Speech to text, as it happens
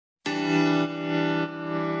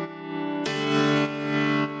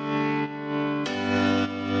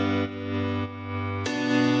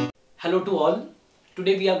Hello to all.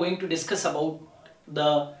 Today we are going to discuss about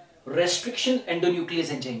the restriction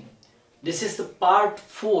endonuclease enzyme. This is the part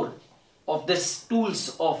 4 of this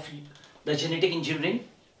tools of the genetic engineering.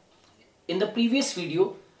 In the previous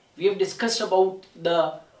video, we have discussed about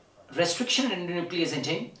the restriction endonuclease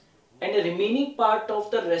enzyme, and the remaining part of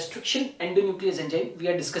the restriction endonuclease enzyme we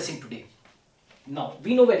are discussing today. Now,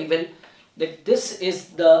 we know very well that this is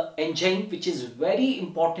the enzyme which is very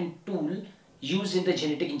important tool used in the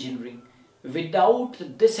genetic engineering. Without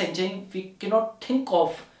this enzyme, we cannot think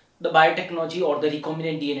of the biotechnology or the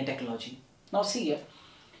recombinant DNA technology. Now see here,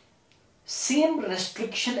 same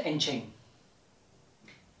restriction enzyme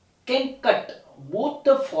can cut both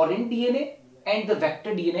the foreign DNA and the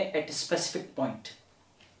vector DNA at a specific point.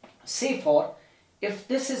 Say for, if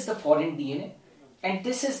this is the foreign DNA and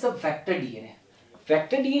this is the vector DNA.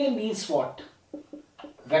 Vector DNA means what?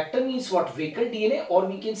 Vector means what? Vehicle DNA, or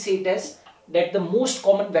we can say it as that the most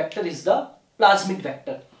common vector is the plasmid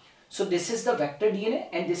vector. So this is the vector DNA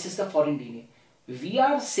and this is the foreign DNA. We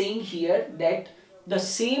are saying here that the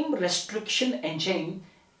same restriction enzyme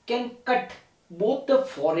can cut both the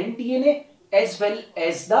foreign DNA as well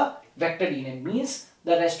as the vector DNA. Means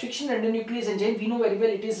the restriction endonuclease enzyme, we know very well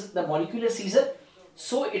it is the molecular scissor.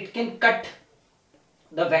 So it can cut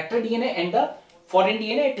the vector DNA and the foreign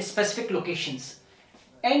DNA at specific locations.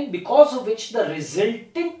 And because of which the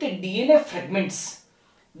resultant DNA fragments,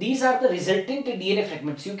 these are the resultant DNA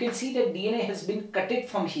fragments. You can see that DNA has been cutted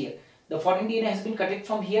from here. The foreign DNA has been cutted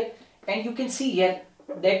from here, and you can see here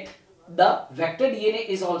that the vector DNA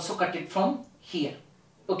is also cutted from here.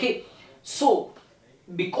 Okay. So,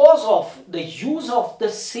 because of the use of the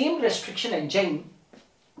same restriction enzyme,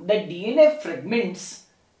 the DNA fragments,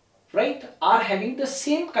 right, are having the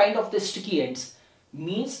same kind of the sticky ends.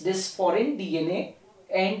 Means this foreign DNA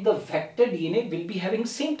and the vector DNA will be having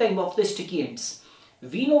same type of the sticky ends.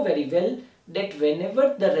 We know very well that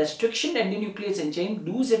whenever the restriction endonuclease enzyme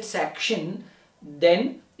does its action,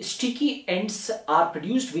 then sticky ends are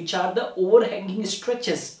produced, which are the overhanging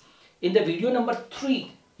stretches. In the video number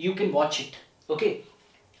 3, you can watch it. Okay,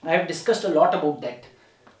 I have discussed a lot about that.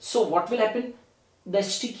 So what will happen? The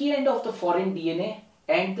sticky end of the foreign DNA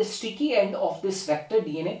and the sticky end of this vector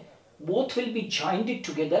DNA, both will be joined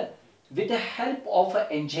together with the help of an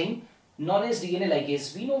enzyme known as DNA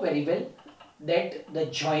ligase. We know very well that the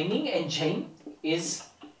joining enzyme is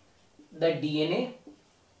the DNA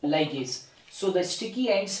ligase. So the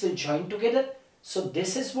sticky ends will join together. So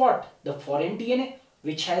this is what? The foreign DNA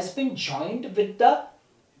which has been joined with the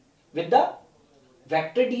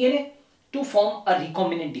vector DNA to form a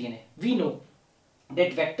recombinant DNA. We know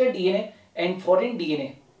that vector DNA and foreign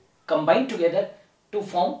DNA combine together to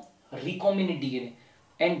form recombinant DNA.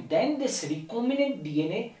 And then this recombinant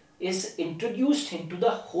DNA is introduced into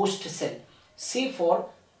the host cell. Say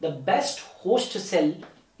for the best host cell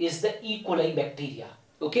is the E. coli bacteria.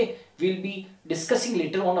 Okay, we'll be discussing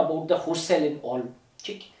later on about the host cell and all.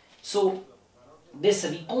 So this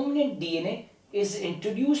recombinant DNA is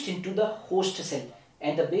introduced into the host cell,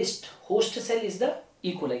 and the best host cell is the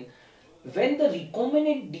E. coli. When the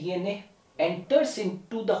recombinant DNA enters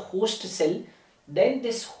into the host cell, then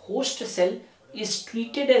this host cell is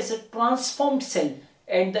treated as a transformed cell,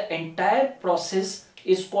 and the entire process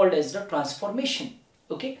is called as the transformation.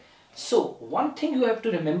 Okay, so one thing you have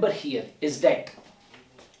to remember here is that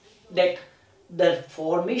the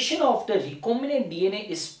formation of the recombinant DNA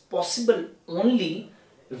is possible only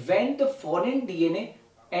when the foreign DNA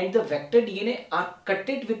and the vector DNA are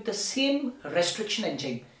cutted with the same restriction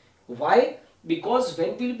enzyme. Why? Because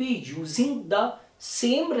when we will be using the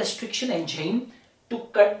same restriction enzyme to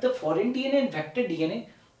cut the foreign DNA and vector DNA,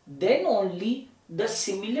 then only the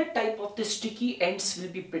similar type of the sticky ends will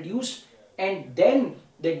be produced, and then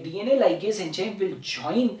the DNA ligase enzyme will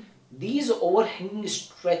join these overhanging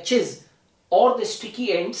stretches or the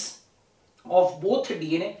sticky ends of both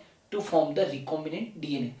DNA to form the recombinant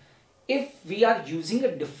DNA. If we are using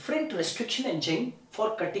a different restriction enzyme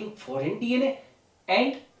for cutting foreign DNA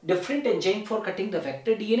and different enzyme for cutting the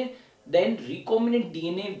vector DNA, then recombinant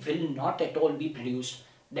DNA will not at all be produced.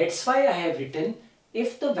 That's why I have written,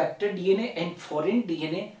 if the vector DNA and foreign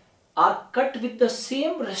DNA are cut with the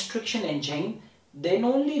same restriction enzyme, then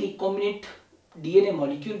only recombinant DNA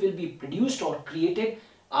molecule will be produced or created.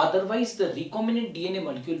 Otherwise, the recombinant DNA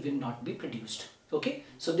molecule will not be produced. Okay,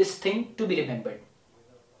 so this thing to be remembered.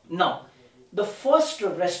 Now, the first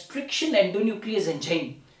restriction endonuclease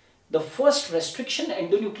enzyme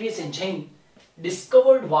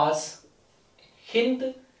discovered was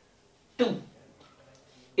Hind 2.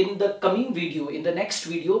 In the coming video, in the next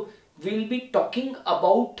video, we will be talking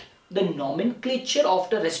about the nomenclature of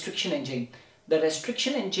the restriction enzyme. the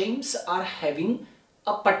restriction enzymes are having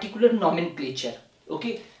a particular nomenclature.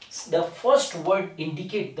 Okay, the first word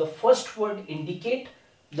indicate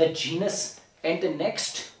the genus, and the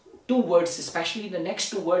next two words, especially the next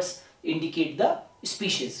two words, indicate the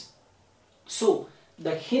species. So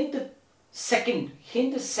the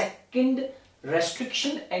second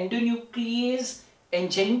restriction endonuclease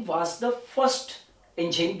enzyme was the first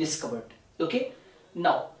enzyme discovered. Okay,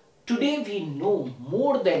 now today we know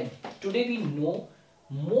more than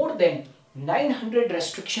 900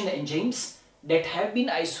 restriction enzymes that have been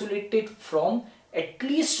isolated from at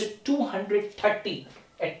least 230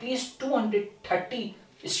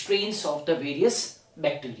 strains of the various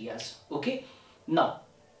bacteria. Okay, now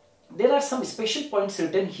there are some special points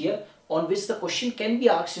written here on which the question can be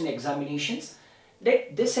asked in examinations,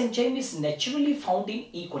 that this enzyme is naturally found in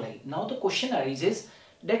E. coli. Now the question arises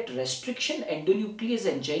that restriction endonuclease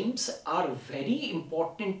enzymes are very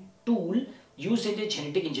important tool used in the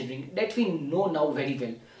genetic engineering, that we know now very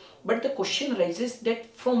well. But the question arises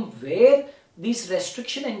that from where these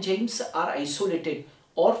restriction enzymes are isolated,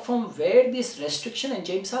 or from where these restriction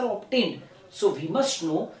enzymes are obtained. So we must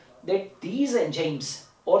know that these enzymes,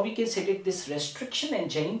 or we can say that this restriction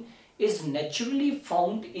enzyme is naturally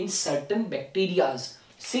found in certain bacteria,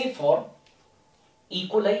 say for E.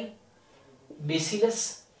 coli,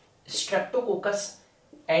 Bacillus, Streptococcus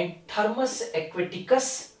and Thermus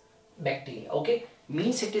aquaticus bacteria. Okay,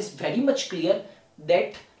 means it is very much clear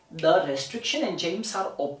that the restriction enzymes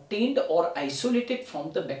are obtained or isolated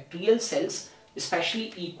from the bacterial cells,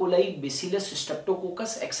 especially E. coli, Bacillus,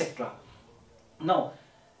 Streptococcus, etc. Now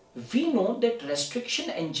we know that restriction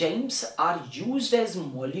enzymes are used as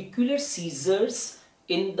molecular scissors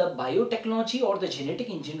in the biotechnology or the genetic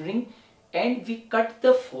engineering, and we cut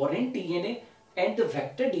the foreign DNA and the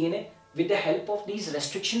vector DNA with the help of these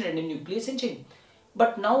restriction endonuclease enzyme.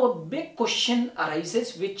 But now a big question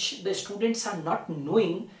arises which the students are not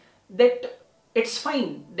knowing, that it's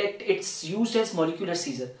fine that it's used as molecular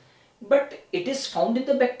scissor, but it is found in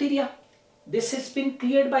the bacteria. This has been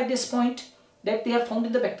cleared by this point, that they are found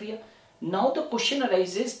in the bacteria. Now the question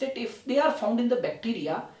arises that if they are found in the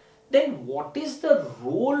bacteria, then what is the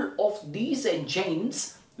role of these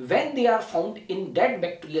enzymes when they are found in that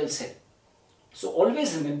bacterial cell? So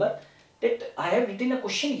always remember that I have written a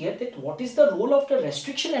question here, that what is the role of the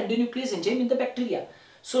restriction endonuclease enzyme in the bacteria?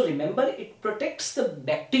 So remember, it protects the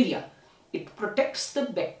bacteria. It protects the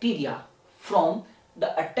bacteria from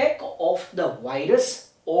the attack of the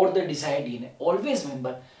virus or the desired DNA. Always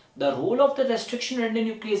remember, the role of the restriction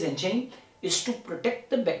endonuclease enzyme is to protect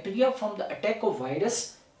the bacteria from the attack of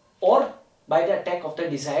virus or by the attack of the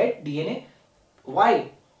desired DNA.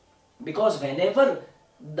 Why? Because whenever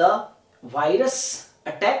the virus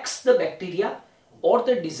attacks the bacteria or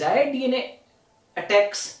the desired DNA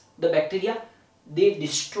attacks the bacteria, they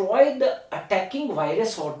destroy the attacking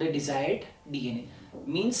virus or the desired DNA.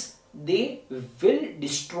 Means they will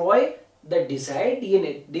destroy the desired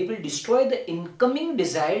DNA, they will destroy the incoming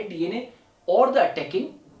desired DNA or the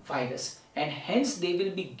attacking virus, and hence they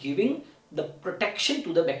will be giving the protection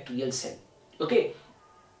to the bacterial cell. Okay,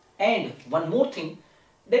 and one more thing,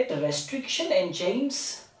 that restriction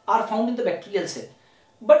enzymes are found in the bacterial cell,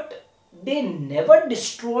 but they never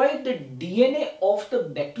destroy the DNA of the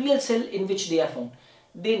bacterial cell in which they are found.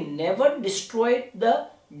 They never destroy the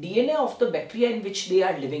DNA of the bacteria in which they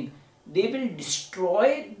are living. They will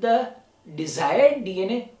destroy the desired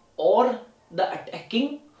DNA or the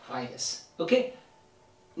attacking virus. Okay.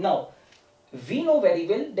 Now we know very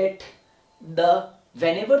well that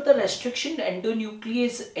whenever the restriction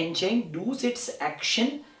endonuclease enzyme does its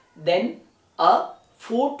action, then a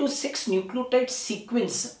 4 to 6 nucleotide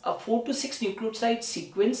sequence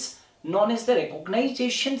known as the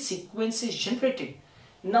recognition sequence is generated.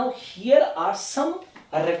 Now here are some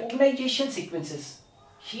recognition sequences.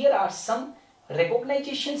 Here are some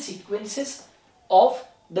recognition sequences of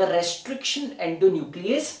the restriction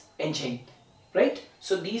endonuclease enzyme, right?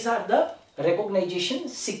 So these are the recognition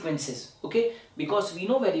sequences. Okay, because we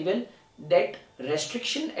know very well that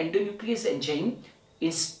restriction endonuclease enzyme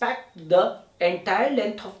inspect the entire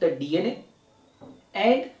length of the DNA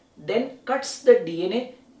and then cuts the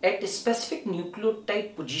DNA at specific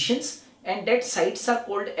nucleotide positions, and that sites are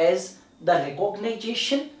called as the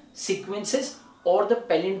recognition sequences or the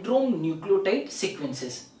palindrome nucleotide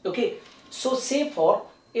sequences. Okay, so say for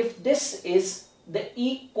if this is the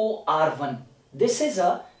EcoR1, this is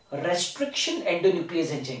a restriction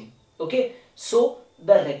endonuclease enzyme. Okay, so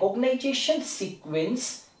the recognition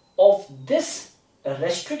sequence of this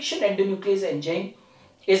restriction endonuclease enzyme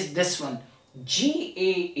is this one,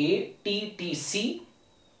 GAATTC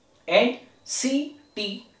and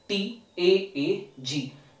CTT.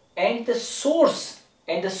 TAAG, and the source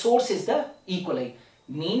is the E. coli.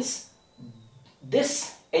 Means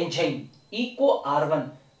this enzyme EcoR1,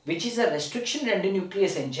 which is a restriction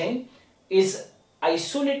endonuclease enzyme, is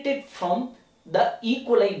isolated from the E.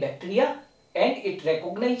 coli bacteria, and it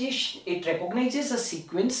recognizes a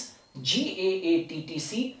sequence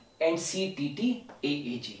GAATTC and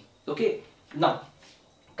CTTAAG. Okay. Now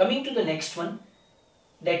coming to the next one,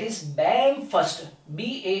 that is BAM first.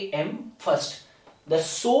 BAM first. The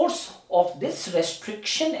source of this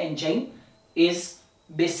restriction enzyme is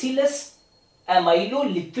Bacillus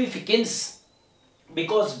amyloliqueficans,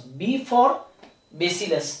 because B for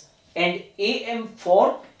Bacillus and AM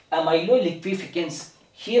for amyloliqueficans.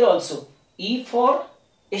 Here also E for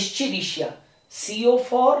Escherichia, CO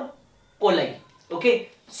for coli. Okay,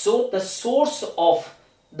 so the source of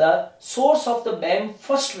the BAM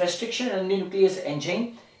first restriction endonuclease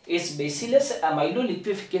enzyme is Bacillus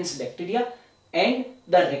amyloliqueficans bacteria, and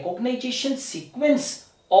the recognition sequence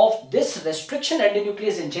of this restriction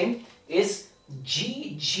endonuclease enzyme is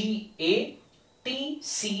GGATCC,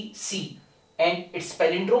 and its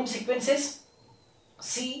palindrome sequence is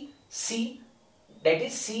CC, that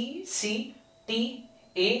is CCTAGG.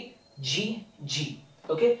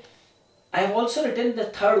 Okay, I have also written the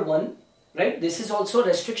third one, right? This is also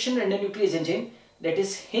restriction endonuclease enzyme, that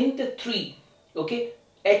is HIND3. Okay,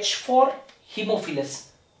 H for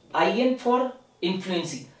Haemophilus, IN for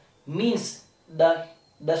influenza. Means the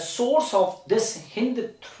source of this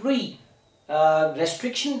HIND3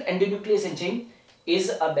 restriction endonuclease enzyme is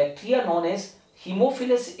a bacteria known as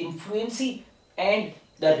Haemophilus influenzae, and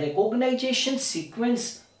the recognition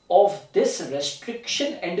sequence of this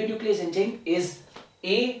restriction endonuclease enzyme is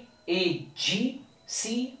AAGCTT,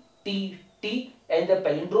 and the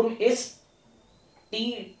palindrome is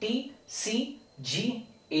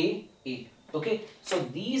TTCGAA. Okay, so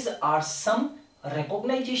these are some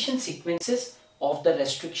recognition sequences of the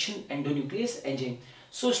restriction endonuclease enzyme.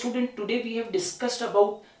 So student, today we have discussed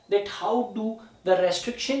about that how do the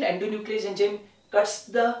restriction endonuclease enzyme cuts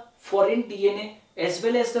the foreign DNA as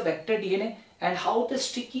well as the vector DNA, and how the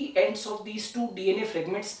sticky ends of these two DNA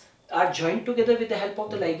fragments are joined together with the help of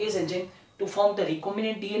the ligase enzyme to form the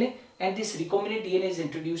recombinant DNA, and this recombinant DNA is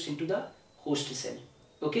introduced into the host cell.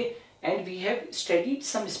 Okay, and we have studied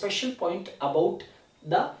some special point about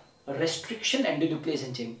the restriction endonuclease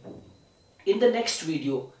enzyme. In the next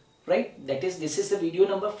video, right, that is, this is the video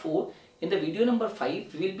number 4. In the video number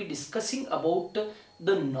 5, we will be discussing about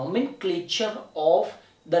the nomenclature of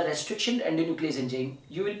the restriction endonuclease enzyme.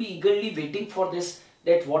 You will be eagerly waiting for this,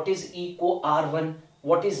 that what is EcoR1,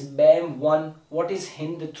 what is BAM1, what is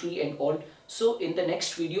HIND3 and all. So in the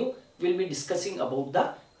next video, we will be discussing about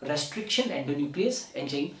the restriction endonuclease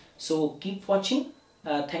enzyme. So keep watching.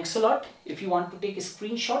 Thanks a lot. If you want to take a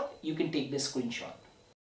screenshot, you can take the screenshot.